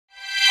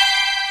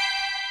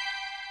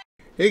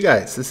Hey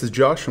guys, this is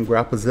Josh from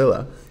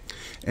Grapplezilla,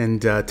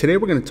 and today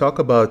we're going to talk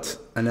about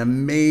an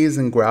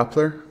amazing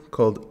grappler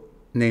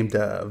named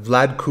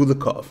Vlad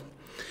Koulikov.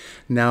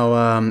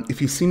 Now,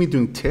 if you see me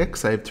doing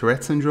tics, I have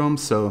Tourette syndrome,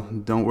 so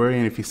don't worry.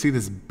 And if you see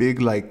this big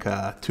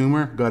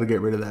tumor, got to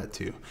get rid of that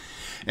too.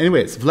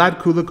 Anyways,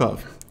 Vlad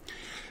Koulikov.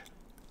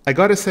 I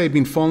got to say, I've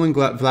been following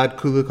Vlad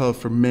Koulikov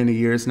for many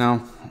years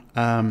now.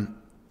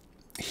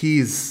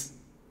 He's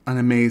an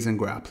amazing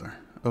grappler.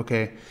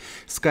 Okay,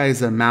 this guy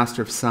is a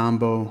master of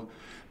Sambo,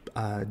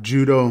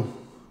 Judo,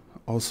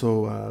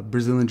 also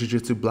Brazilian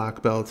Jiu-Jitsu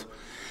black belt,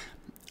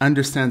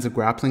 understands the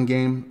grappling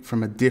game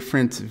from a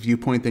different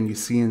viewpoint than you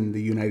see in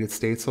the United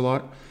States a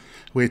lot,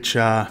 which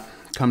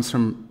comes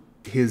from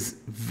his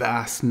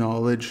vast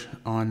knowledge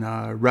on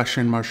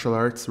Russian martial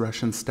arts,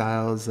 Russian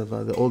styles of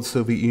the old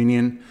Soviet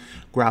Union,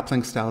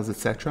 grappling styles,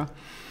 etc.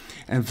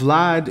 And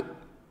Vlad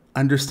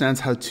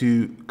understands how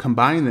to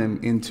combine them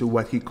into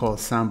what he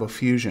calls Sambo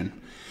Fusion.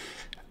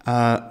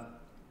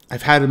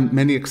 I've had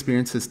many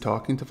experiences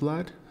talking to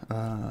Vlad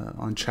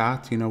on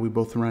chat. You know, we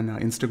both run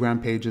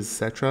Instagram pages,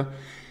 etc.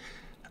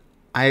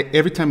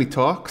 Every time he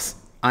talks,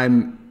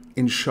 I'm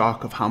in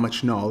shock of how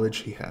much knowledge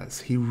he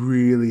has. He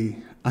really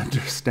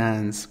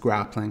understands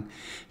grappling.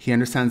 He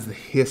understands the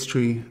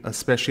history,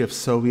 especially of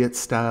Soviet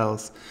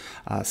styles,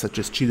 such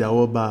as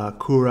Chidaoba,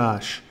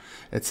 Kurash,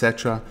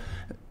 etc.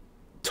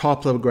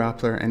 Top level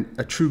grappler and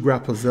a true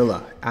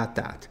Grapplezilla at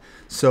that.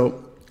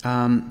 So,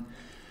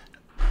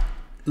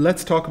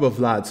 let's talk about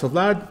Vlad. So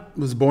Vlad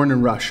was born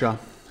in Russia.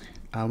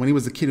 When he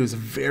was a kid, he was a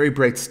very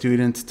bright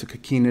student, took a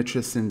keen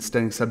interest in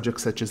studying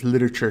subjects such as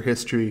literature,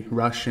 history,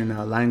 Russian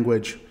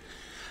language.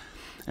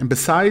 And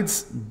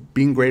besides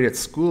being great at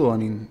school, I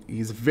mean,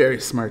 he's a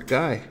very smart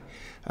guy.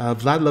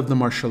 Vlad loved the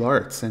martial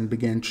arts and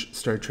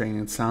started training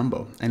in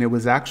Sambo. And it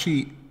was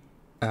actually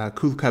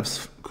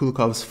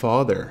Koulikov's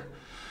father,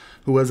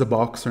 who was a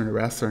boxer and a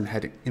wrestler and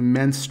had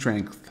immense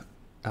strength.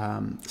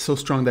 So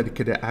strong that he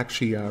could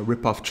actually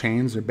rip off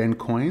chains or bend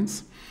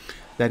coins,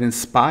 that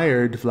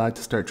inspired Vlad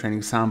to start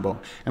training Sambo.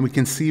 And we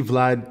can see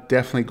Vlad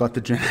definitely got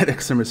the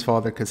genetics from his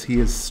father because he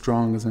is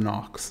strong as an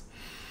ox,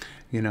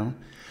 you know.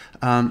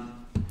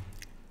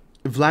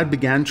 Vlad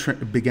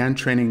began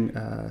training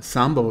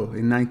Sambo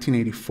in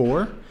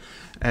 1984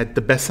 at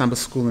the best Sambo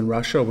school in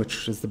Russia,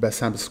 which is the best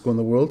Sambo school in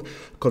the world,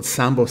 called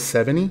Sambo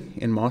 70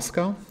 in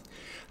Moscow.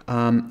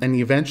 And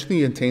he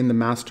eventually attained the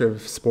Master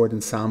of Sport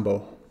in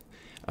Sambo.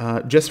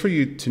 Just for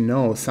you to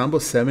know, Sambo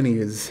 70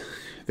 is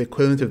the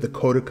equivalent of the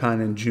Kodokan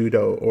in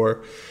Judo,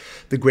 or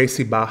the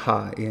Gracie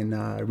Barra in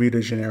Rio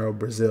de Janeiro,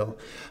 Brazil,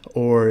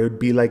 or it would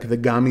be like the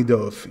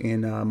Gamidov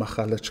in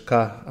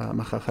Makhalachka,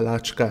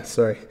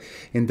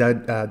 in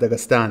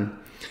Dagestan.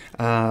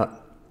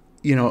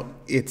 You know,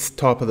 it's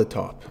top of the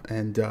top,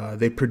 and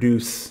they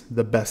produce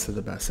the best of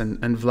the best. And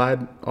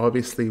Vlad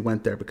obviously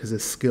went there because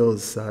his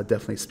skills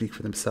definitely speak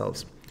for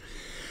themselves.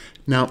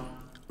 Now,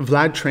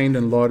 Vlad trained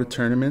in a lot of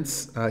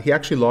tournaments. He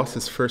actually lost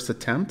his first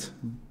attempt,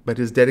 but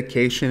his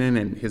dedication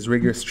and his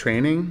rigorous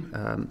training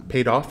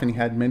paid off, and he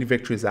had many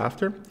victories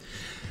after.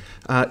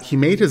 He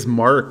made his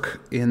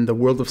mark in the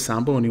world of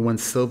Sambo, and he won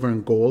silver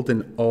and gold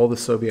in all the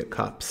Soviet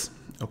Cups.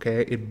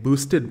 Okay, it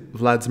boosted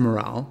Vlad's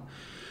morale.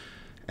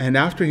 And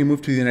after he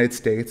moved to the United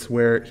States,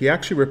 where he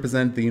actually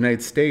represented the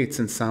United States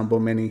in Sambo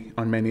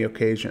on many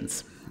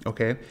occasions.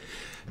 Okay,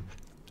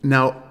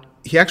 now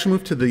he actually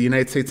moved to the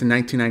United States in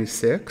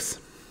 1996.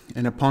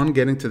 And upon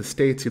getting to the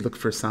States, he looked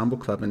for a Sambo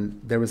club, and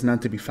there was none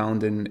to be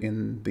found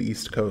in the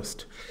East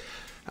Coast.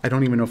 I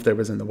don't even know if there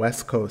was in the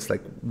West Coast,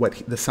 like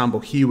the Sambo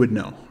he would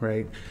know,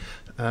 right?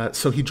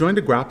 So he joined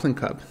a grappling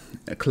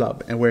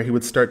club, and where he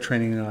would start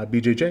training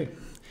BJJ,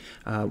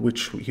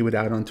 which he would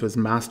add on to his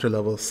master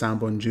level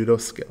Sambo and Judo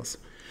skills.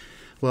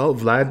 Well,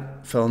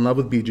 Vlad fell in love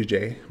with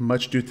BJJ,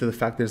 much due to the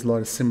fact there's a lot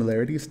of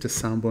similarities to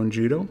Sambo and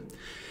Judo.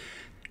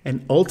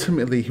 And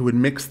ultimately, he would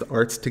mix the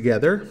arts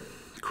together,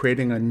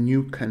 creating a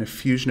new kind of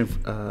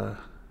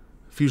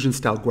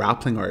fusion-style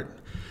grappling art,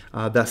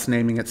 thus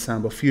naming it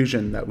Sambo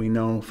Fusion, that we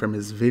know from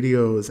his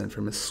videos and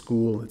from his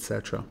school,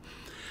 etc.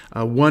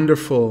 A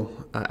wonderful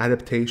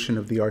adaptation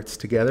of the arts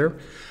together.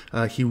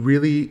 He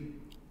really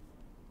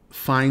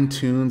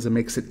fine-tunes and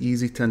makes it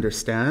easy to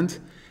understand,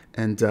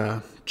 and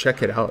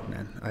check it out,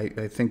 man.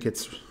 I think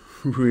it's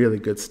really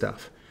good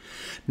stuff.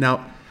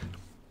 Now,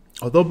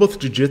 although both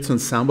Jiu-Jitsu and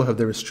Sambo have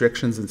their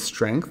restrictions and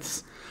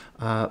strengths,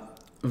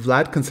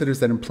 Vlad considers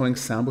that employing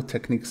Sambo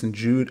techniques in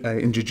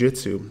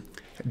Jiu-Jitsu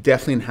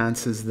definitely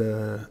enhances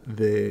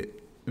the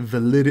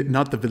validity,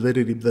 not the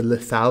validity, but the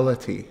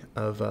lethality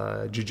of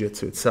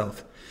Jiu-Jitsu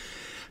itself.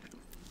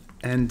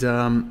 And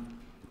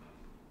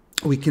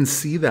we can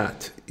see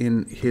that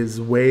in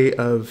his way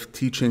of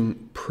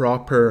teaching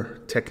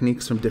proper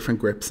techniques from different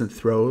grips and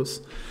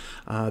throws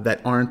that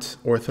aren't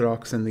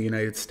orthodox in the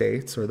United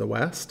States or the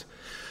West,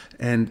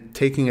 and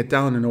taking it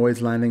down and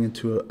always landing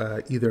into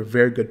either a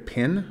very good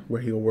pin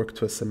where he'll work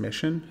to a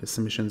submission. His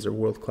submissions are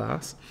world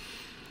class.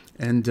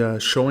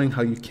 And showing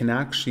how you can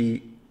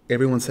actually,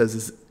 everyone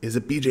says, is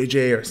it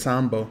BJJ or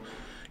Sambo?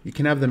 You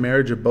can have the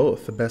marriage of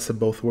both, the best of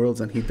both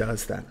worlds, and he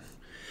does that.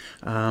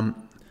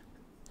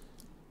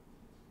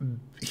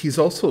 He's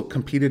also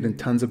competed in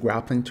tons of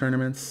grappling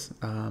tournaments,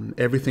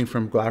 everything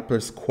from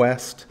Grappler's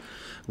Quest,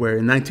 where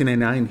in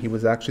 1999 he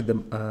was actually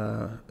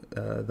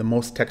the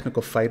most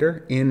technical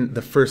fighter in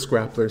the first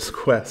Grappler's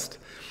Quest.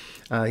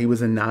 He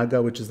was in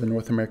NAGA, which is the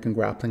North American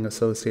Grappling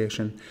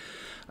Association,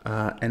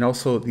 and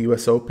also the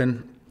U.S.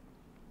 Open.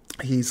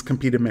 He's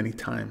competed many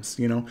times,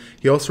 you know.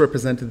 He also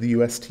represented the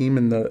U.S. team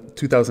in the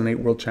 2008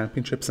 World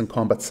Championships in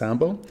Combat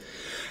Sambo.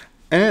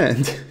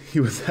 And he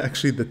was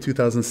actually the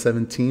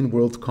 2017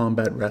 World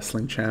Combat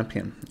Wrestling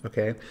Champion,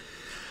 okay?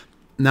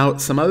 Now,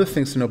 some other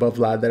things to know about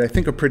Vlad that I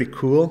think are pretty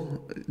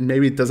cool.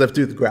 Maybe it does have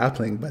to do with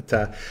grappling,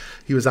 but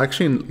he was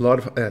actually in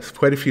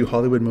quite a few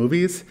Hollywood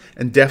movies,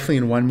 and definitely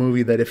in one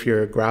movie that if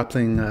you're a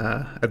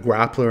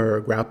grappler or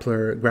a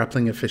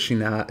grappling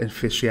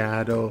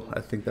aficionado, I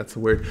think that's the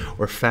word,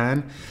 or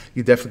fan,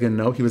 you're definitely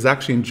gonna know. He was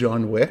actually in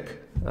John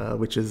Wick,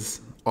 which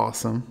is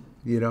awesome,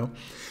 you know.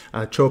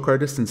 Choke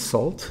artist in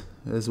Salt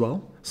as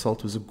well.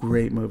 Salt was a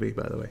great movie,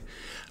 by the way.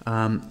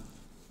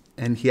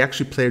 And he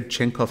actually played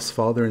Chenkov's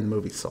father in the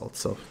movie Salt.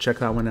 So check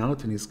that one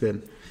out, and he's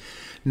good.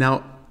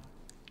 Now,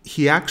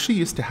 he actually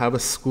used to have a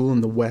school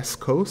in the West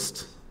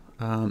Coast,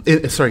 in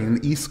the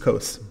East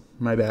Coast,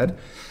 my bad,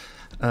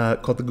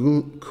 called the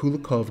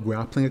Koulikov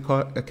Grappling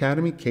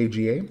Academy,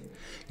 KGA,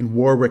 in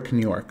Warwick,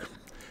 New York.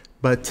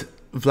 But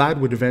Vlad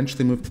would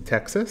eventually move to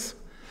Texas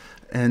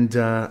and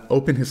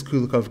open his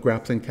Koulikov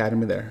Grappling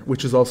Academy there,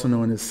 which is also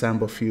known as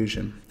Sambo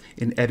Fusion,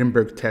 in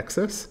Edinburgh,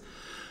 Texas.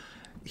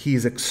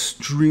 He's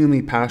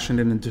extremely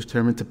passionate and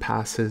determined to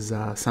pass his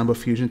Sambo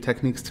Fusion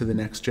techniques to the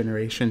next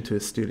generation, to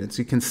his students.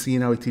 You can see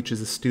now he teaches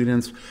his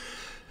students.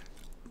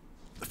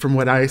 From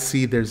what I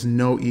see, there's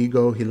no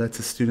ego. He lets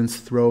his students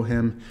throw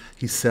him.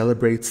 He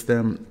celebrates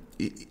them.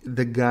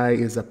 The guy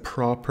is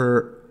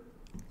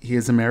he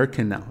is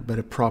American now, but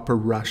a proper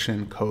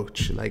Russian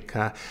coach. Like,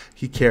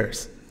 he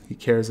cares. He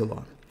cares a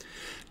lot.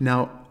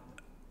 Now,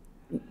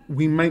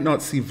 we might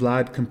not see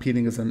Vlad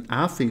competing as an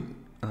athlete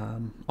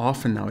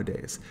often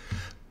nowadays,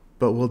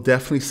 but we'll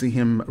definitely see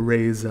him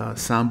raise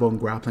Sambo and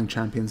grappling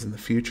champions in the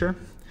future.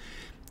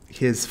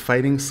 His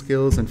fighting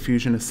skills and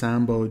fusion of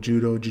Sambo,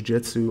 Judo,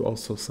 Jiu-Jitsu,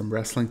 also some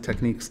wrestling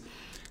techniques,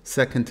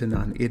 second to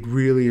none. It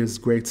really is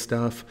great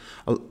stuff.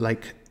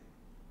 Like,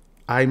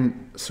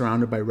 I'm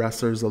surrounded by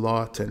wrestlers a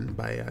lot and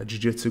by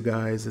Jiu-Jitsu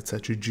guys,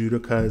 etc.,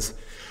 judokas,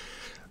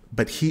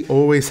 but he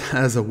always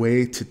has a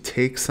way to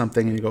take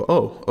something and you go,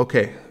 oh,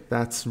 okay,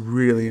 that's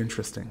really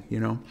interesting, you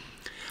know.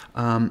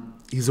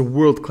 He's a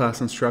world-class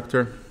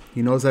instructor.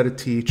 He knows how to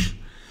teach,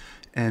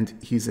 and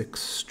he's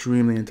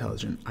extremely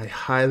intelligent. I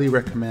highly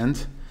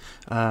recommend,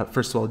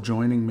 first of all,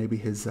 joining maybe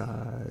his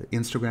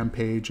Instagram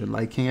page and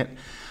liking it.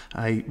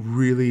 I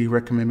really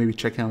recommend maybe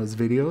checking out his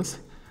videos.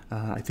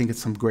 I think it's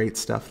some great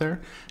stuff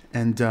there.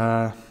 And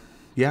yeah,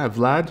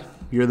 Vlad,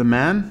 you're the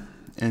man,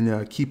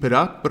 and keep it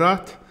up,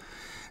 brat.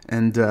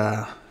 And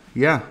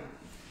yeah,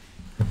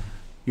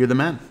 you're the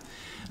man.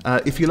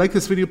 If you like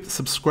this video,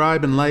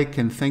 subscribe and like,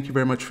 and thank you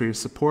very much for your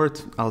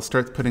support. I'll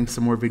start putting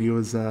some more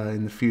videos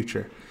in the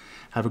future.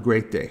 Have a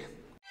great day.